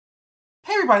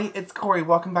everybody, it's Corey.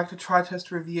 Welcome back to Try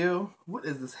Test Review. What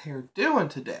is this hair doing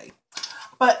today?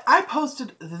 But I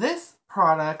posted this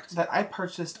product that I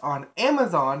purchased on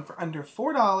Amazon for under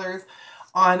 $4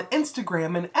 on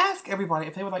Instagram and asked everybody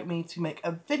if they would like me to make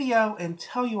a video and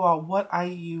tell you all what I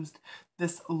used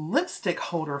this lipstick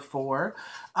holder for.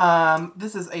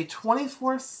 This is a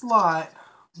 24 slot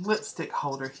lipstick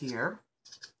holder here.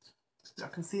 Y'all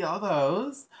can see all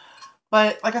those.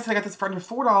 But like I said, I got this for under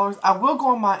 $4. I will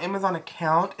go on my Amazon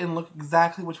account and look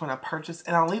exactly which one I purchased.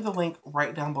 And I'll leave the link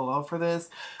right down below for this,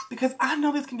 because I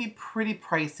know this can be pretty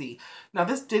pricey. Now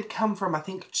this did come from, I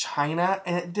think, China,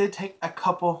 and it did take a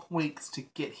couple weeks to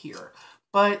get here.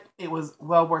 But it was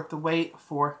well worth the wait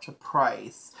for the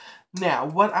price. Now,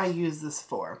 what I use this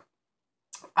for.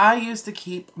 I used to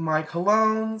keep my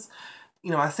colognes,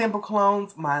 you know, my sample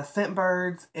colognes, my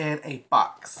ScentBirds in a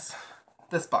box.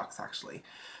 This box, actually.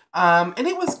 And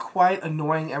it was quite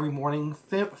annoying every morning,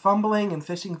 fumbling and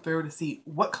fishing through to see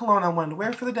what cologne I wanted to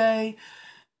wear for the day.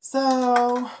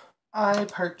 So I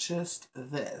purchased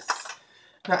this.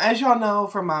 Now, as y'all know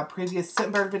from my previous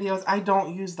ScentBird videos, I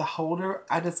don't use the holder.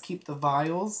 I just keep the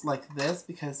vials like this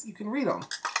because you can read them.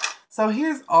 So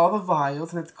here's all the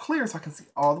vials, and it's clear so I can see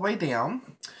all the way down.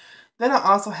 Then I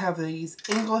also have these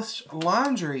English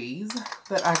laundries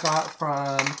that I got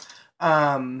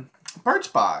from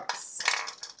Birchbox.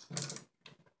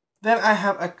 Then I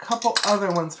have a couple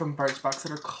other ones from Birchbox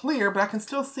that are clear, but I can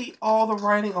still see all the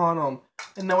writing on them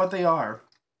and know what they are.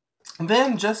 And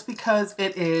then, just because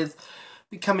it is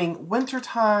becoming winter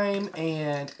time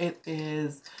and it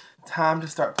is time to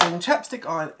start putting chapstick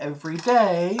on every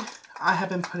day, I have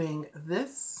been putting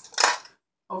this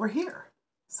over here.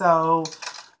 So,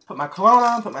 put my cologne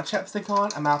on, put my chapstick on,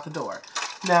 I'm out the door.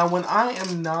 Now, when I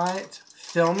am not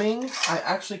filming, I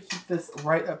actually keep this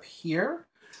right up here.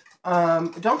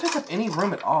 It don't take up any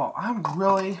room at all. I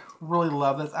really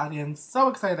love this idea. I'm so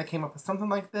excited I came up with something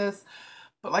like this.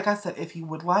 But like I said, if you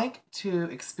would like to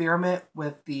experiment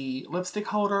with the lipstick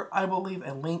holder, I will leave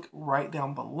a link right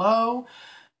down below.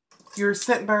 Your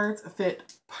ScentBirds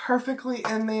fit perfectly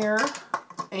in there,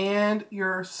 and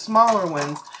your smaller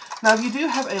ones. Now, if you do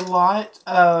have a lot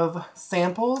of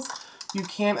samples, you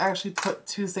can actually put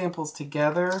two samples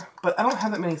together, but I don't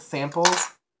have that many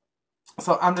samples.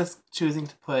 So I'm just choosing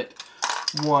to put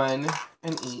one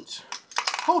in each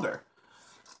holder.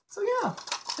 So yeah,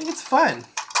 I think it's fun.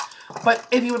 But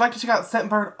if you would like to check out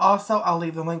ScentBird also, I'll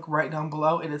leave the link right down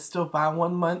below. It is still buy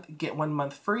 1 month, get 1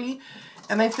 month free.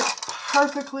 And they fit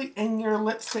perfectly in your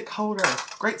lipstick holder.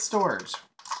 Great storage.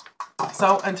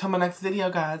 So until my next video,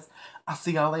 guys, I'll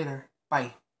see y'all later.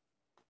 Bye.